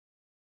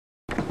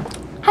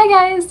Hi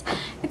guys,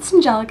 it's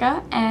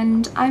Angelica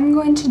and I'm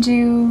going to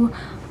do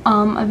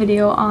a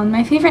video on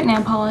my favorite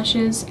nail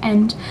polishes.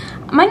 And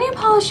my nail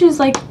polish is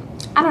like,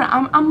 I don't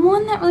know, I'm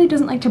one that really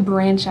doesn't like to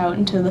branch out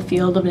into the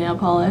field of nail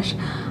polish.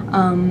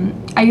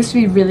 I used to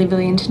be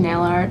really into nail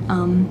art,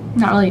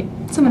 not really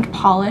so much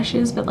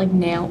polishes but like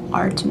nail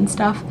art and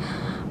stuff.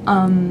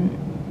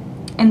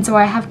 And so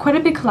I have quite a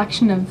big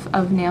collection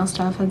of nail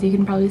stuff, as you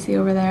can probably see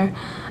over there.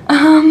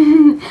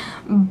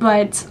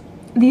 But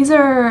these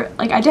are,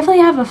 like, I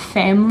definitely have a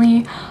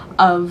family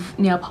of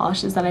nail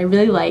polishes that I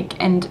really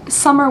like, and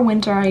summer,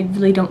 winter, I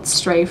really don't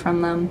stray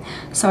from them.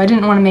 So I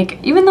didn't want to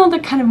make, even though they're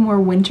kind of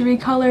more wintry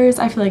colors,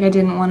 I feel like I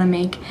didn't want to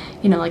make,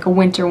 you know, like a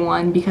winter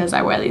one, because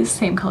I wear these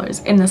same colors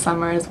in the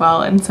summer as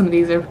well, and some of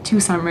these are too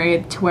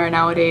summery to wear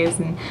nowadays,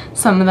 and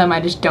some of them I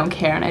just don't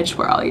care and I just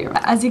wear all year.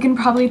 As you can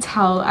probably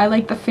tell, I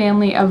like the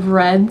family of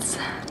reds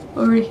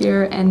over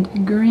here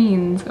and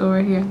greens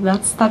over here.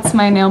 That's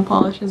my nail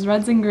polishes,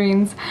 reds and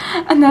greens,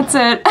 and that's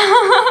it.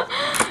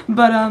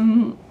 But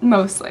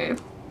mostly.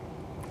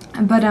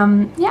 But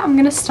yeah, I'm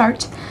gonna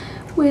start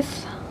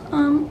with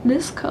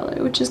this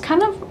color, which is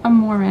kind of a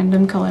more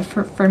random color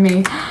for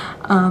me.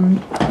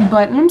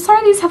 But I'm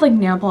sorry these have like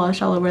nail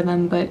polish all over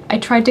them, but I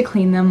tried to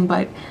clean them,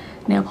 but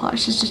nail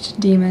polish is just a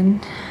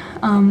demon.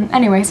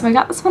 Anyway, so I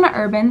got this one at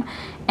Urban,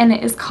 and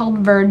it is called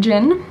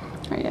Virgin.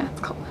 Oh yeah, it's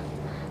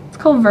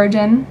called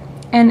Virgin,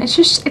 and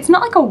it's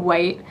not like a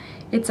white,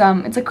 it's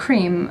a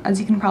cream, as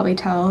you can probably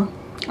tell.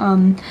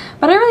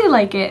 But I really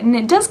like it, and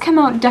it does come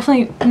out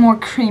definitely more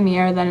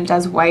creamier than it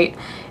does white,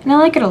 and I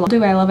like it a lot.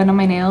 I love it on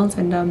my nails,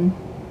 and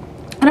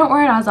I don't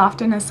wear it as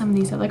often as some of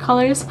these other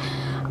colors,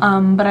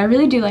 but I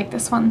really do like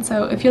this one.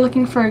 So if you're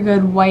looking for a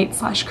good white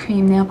 /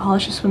 cream nail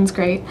polish, this one's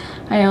great.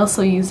 I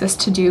also use this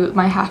to do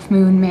my half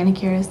moon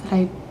manicures that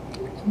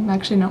I'm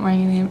actually not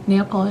wearing any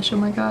nail polish, oh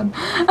my god.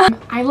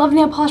 I love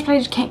nail polish, but I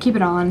just can't keep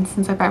it on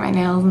since I bite my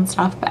nails and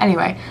stuff. But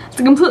anyway, it's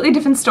a completely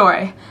different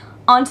story.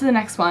 On to the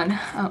next one.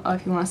 Oh,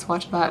 if you want us to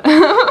watch that.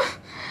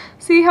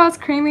 See how it's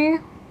creamy?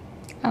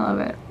 I love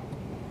it.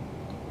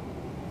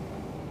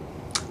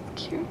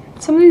 Cute.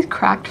 Some of these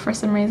cracked for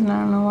some reason, I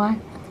don't know why.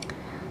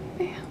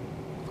 But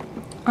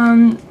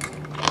yeah.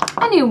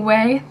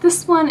 Anyway,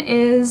 this one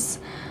is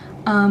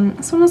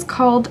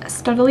called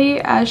Steadily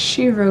As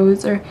She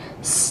Rose, or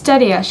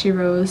Steady As She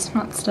Rose,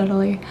 not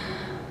steadily.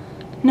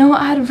 No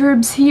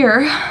adverbs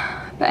here.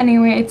 But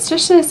anyway, it's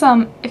just this,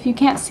 if you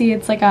can't see,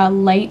 it's like a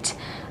light,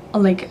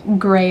 like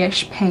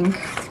grayish pink.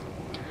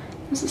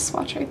 There's a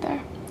swatch right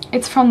there.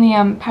 It's from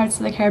the Pirates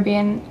of the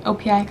Caribbean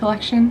OPI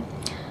collection.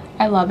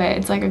 I love it.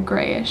 It's like a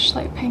grayish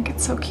light pink.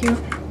 It's so cute.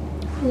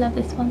 I love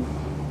this one.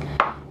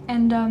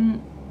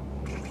 And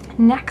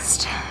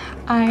next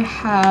I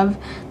have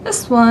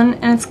this one,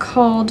 and it's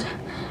called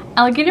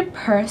Alligator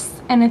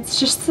Purse, and it's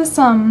just this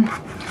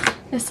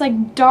this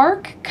like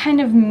dark kind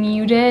of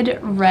muted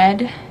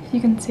red, if you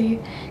can see.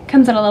 It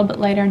comes out a little bit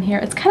lighter in here.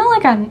 It's kind of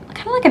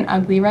like an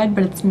ugly red,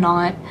 but it's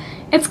not.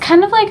 It's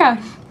kind of like a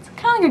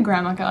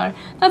grandma color.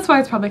 That's why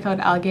it's probably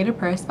called Alligator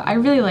Purse, but I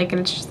really like it.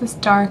 It's just this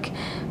dark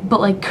but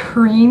like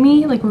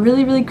creamy, like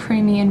really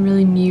creamy and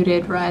really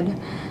muted red,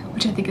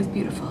 which I think is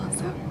beautiful.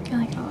 So I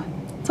like it a lot.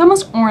 It's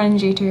almost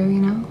orangey too,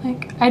 you know,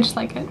 like I just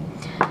like it.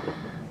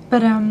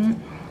 But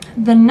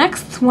the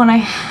next one I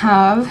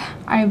have,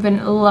 I've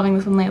been loving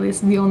this one lately.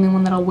 This is the only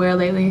one that I'll wear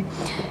lately,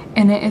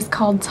 and it is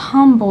called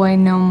Tomboy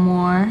No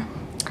More.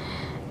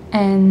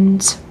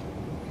 And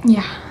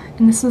yeah,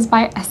 and this was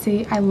by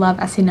Essie. I love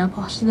Essie nail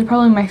polishes. They're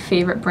probably my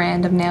favorite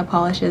brand of nail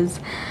polishes.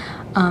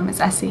 It's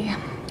Essie.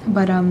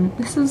 But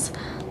this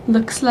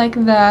looks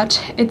like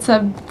that. It's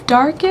a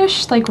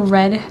darkish like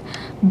red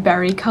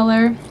berry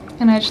color,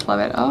 and I just love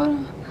it.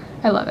 Oh,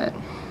 I love it.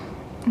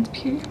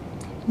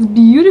 It's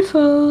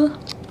beautiful.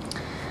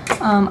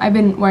 I've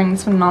been wearing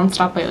this one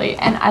non-stop lately,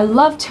 and I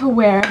love to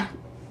wear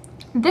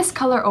this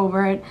color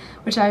over it,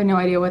 which I have no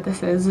idea what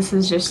this is. This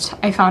is just,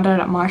 I found it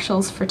at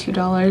Marshall's for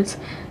 $2. It's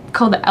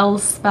called Elle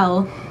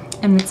Spell,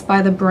 and it's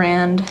by the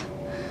brand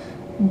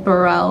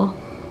Burrell.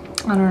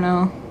 I don't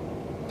know.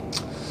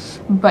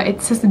 But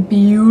it's this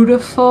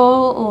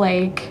beautiful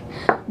like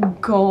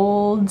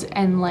gold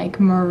and like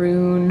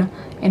maroon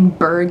and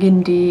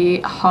burgundy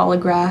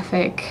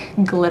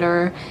holographic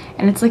glitter,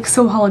 and it's like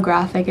so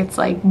holographic. It's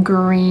like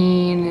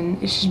green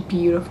and it's just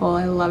beautiful.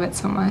 I love it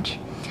so much.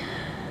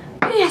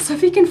 But yeah, so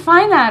if you can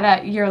find that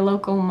at your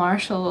local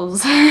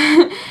Marshalls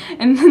and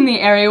in the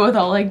area with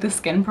all like the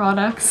skin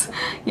products,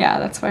 yeah,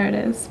 that's where it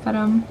is. But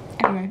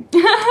anyway.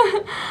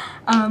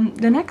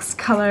 The next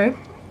color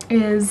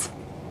is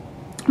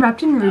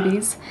Wrapped in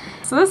Rubies.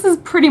 So this is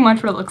pretty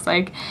much what it looks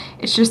like.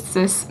 It's just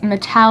this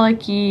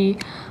metallic-y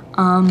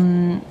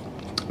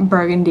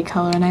burgundy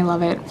color, and I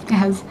love it. It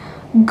has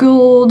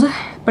gold,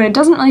 but it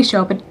doesn't really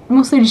show up. It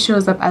mostly just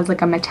shows up as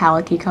like a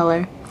metallic-y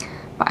color,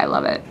 but I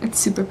love it. It's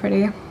super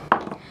pretty.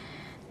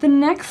 The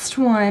next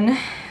one,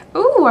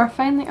 ooh, oh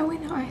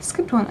wait, no, I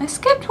skipped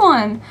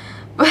one.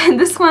 But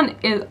this one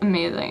is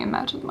amazing. It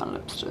matches my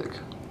lipstick,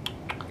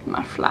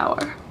 my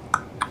flower.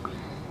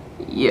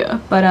 yeah,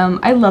 but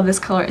I love this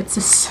color. It's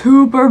a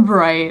super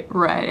bright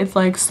red. It's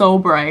like so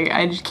bright,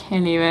 I just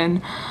can't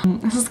even.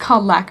 This is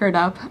called Lacquered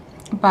Up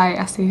by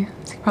Essie,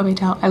 as you can probably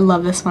tell. I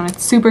love this one.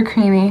 It's super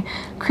creamy,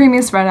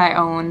 creamiest red I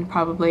own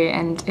probably,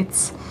 and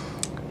it's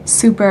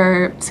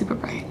super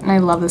bright, and I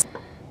love this.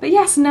 But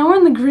yes, now we're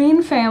in the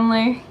green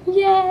family,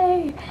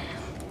 yay!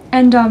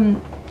 And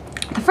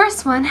the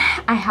first one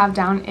I have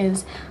down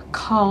is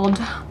called,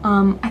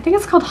 I think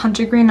it's called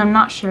Hunter Green. I'm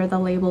not sure, the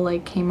label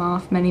like came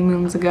off many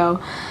moons ago,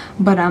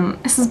 but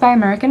this is by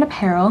American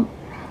Apparel.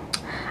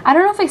 I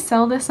don't know if they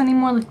sell this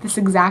anymore, like this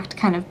exact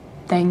kind of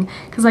thing,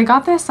 because I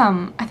got this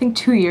I think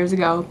 2 years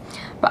ago,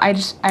 but I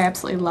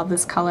absolutely love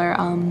this color.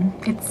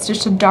 It's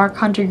just a dark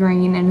hunter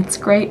green, and it's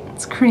great.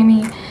 It's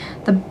creamy.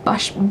 The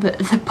brush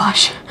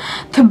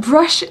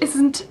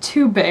isn't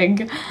too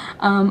big.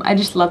 I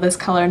just love this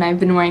color, and I've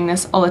been wearing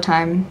this all the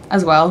time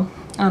as well,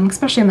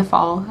 especially in the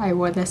fall. I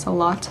wore this a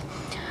lot.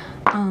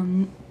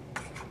 And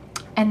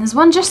there's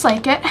one just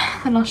like it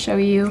that I'll show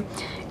you.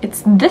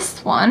 It's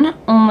this one,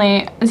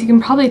 only as you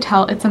can probably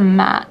tell, it's a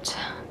matte.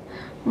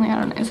 Only I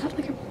don't know, is that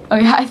like a, oh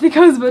yeah, I think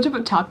I was about to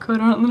put top coat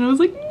on it, and then I was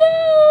like, no!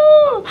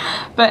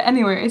 But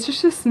anyway, it's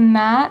just this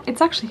matte,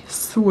 it's actually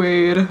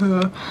suede,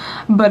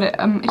 but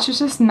it's just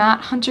this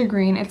matte hunter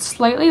green. It's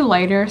slightly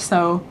lighter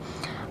so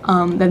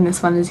than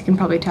this one, as you can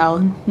probably tell.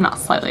 Not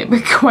slightly,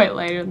 but quite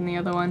lighter than the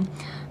other one.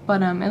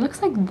 But it looks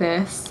like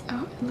this.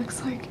 Oh,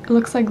 it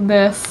looks like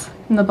this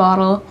in the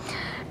bottle.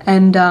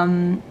 And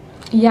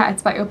yeah,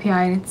 it's by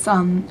OPI,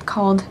 and it's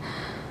called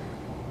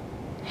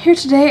Here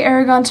Today,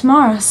 Aragon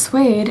Tomorrow,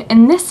 Suede.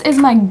 And this is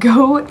my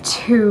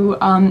go-to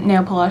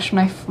nail polish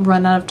when I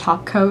run out of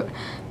top coat,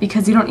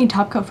 because you don't need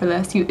top coat for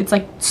this. It's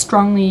like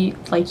strongly,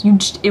 like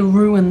it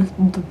ruins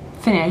the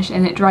finish,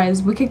 and it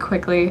dries wicked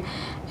quickly.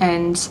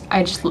 And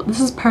this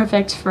is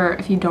perfect for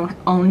if you don't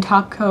own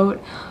top coat,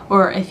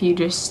 or if you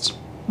just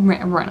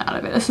run out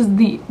of it. This is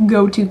the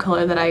go-to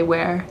color that I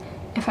wear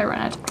if I run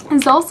out.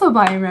 It's also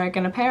by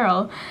American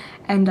Apparel,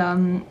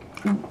 and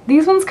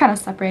these ones kind of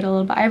separate a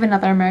little bit. I have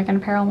another American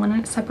Apparel one,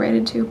 and it's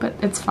separated too, but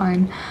it's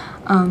fine.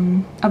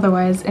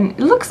 Otherwise, and it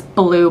looks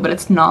blue, but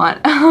it's not.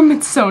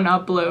 It's so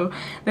not blue.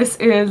 This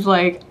is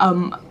like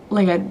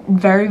a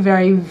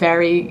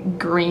very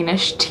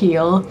greenish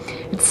teal.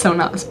 It's so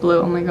not this blue.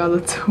 Oh my god,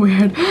 that's so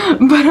weird.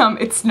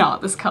 But it's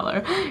not this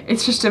color.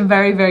 It's just a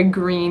very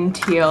green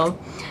teal.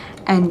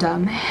 And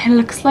it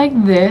looks like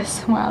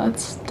this. Wow,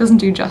 it doesn't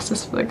do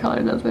justice for the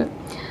color, does it?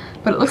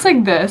 But it looks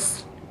like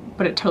this,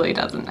 but it totally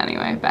doesn't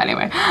anyway. But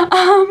anyway,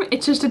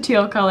 it's just a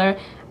teal color.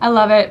 I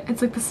love it.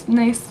 It's like this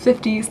nice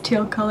 50s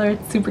teal color.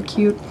 It's super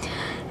cute.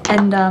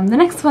 And the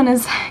next one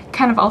is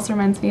kind of also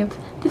reminds me of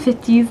the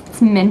 50s.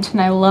 It's mint,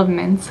 and I love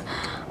mints.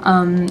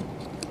 And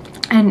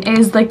it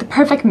is like the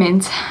perfect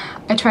mint.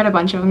 I tried a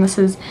bunch of them. This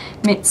is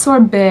Mint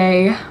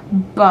Sorbet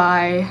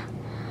by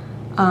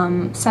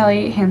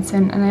Sally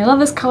Hansen, and I love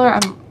this color.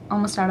 I'm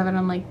almost out of it.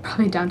 I'm like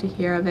probably down to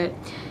here of it,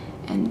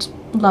 and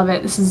love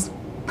it. This is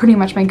pretty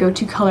much my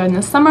go-to color in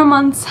the summer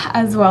months,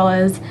 as well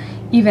as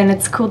even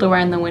it's cool to wear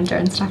in the winter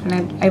and stuff,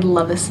 and I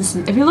love this.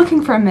 If you're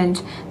looking for a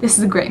mint, this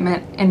is a great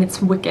mint, and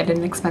it's wicked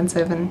and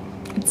expensive, and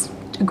it's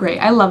great.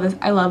 I love this.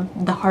 I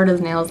love the Hard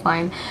as Nails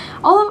line.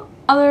 All of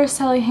other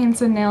Sally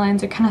Hansen nail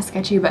lines are kind of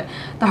sketchy, but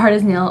the Hard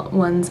as Nail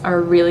ones are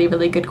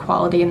really good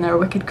quality, and they're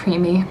wicked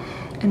creamy.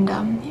 And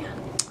yeah,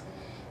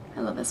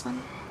 I love this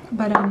one.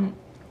 But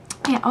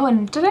yeah, oh,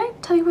 and did I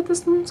tell you what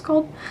this one's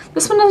called?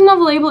 This one doesn't have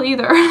a label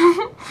either.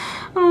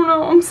 I don't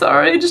know, I'm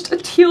sorry. Just a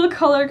teal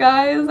color,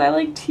 guys. I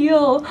like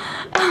teal.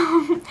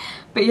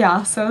 But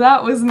yeah, so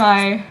that was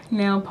my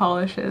nail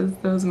polishes.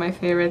 Those are my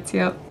favorites,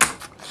 yep.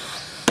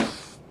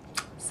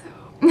 So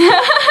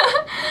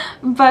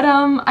but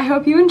I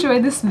hope you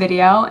enjoyed this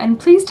video, and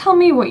please tell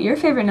me what your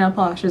favorite nail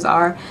polishes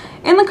are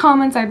in the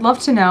comments. I'd love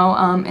to know.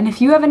 And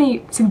if you have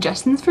any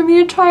suggestions for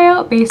me to try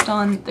out based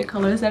on the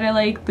colors that I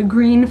like, the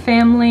green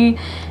family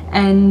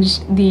and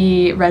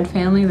the red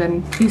family,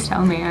 then please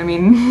tell me. I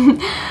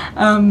mean,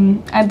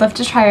 I'd love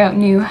to try out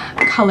new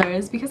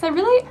colors, because I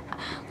really,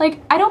 like,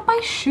 I don't buy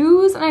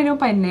shoes and I don't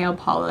buy nail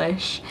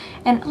polish,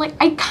 and like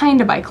I kind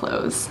of buy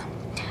clothes.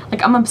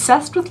 Like, I'm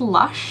obsessed with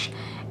Lush,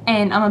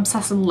 and I'm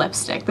obsessed with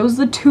lipstick. Those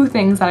are the two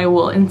things that I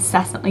will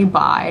incessantly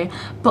buy.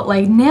 But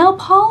like nail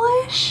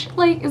polish,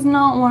 like, is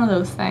not one of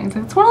those things.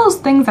 Like, it's one of those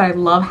things that I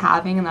love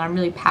having and that I'm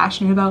really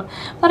passionate about,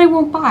 but I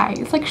won't buy.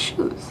 It's like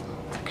shoes.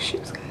 It's like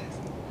shoes, guys.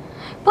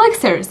 But like,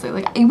 seriously,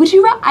 like,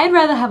 I'd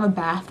rather have a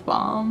bath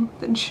bomb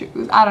than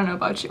shoes. I don't know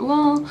about you.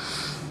 Well,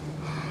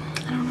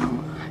 I don't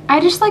know. I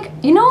just like,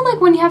 you know,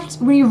 like when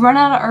you run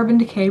out of Urban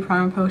Decay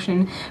Primer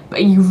Potion,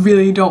 but you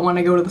really don't want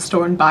to go to the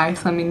store and buy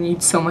something,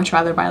 you'd so much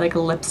rather buy like a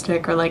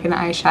lipstick or like an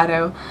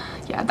eyeshadow.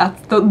 Yeah,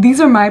 these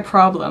are my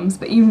problems,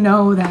 but you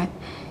know that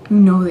you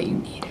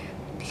need it,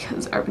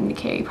 because Urban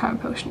Decay Primer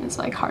Potion is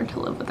like hard to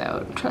live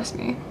without. Trust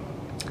me.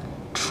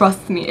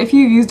 Trust me. If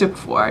you've used it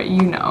before,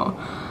 you know.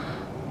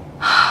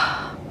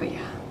 But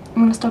yeah,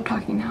 I'm gonna stop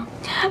talking now.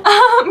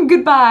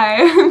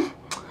 Goodbye.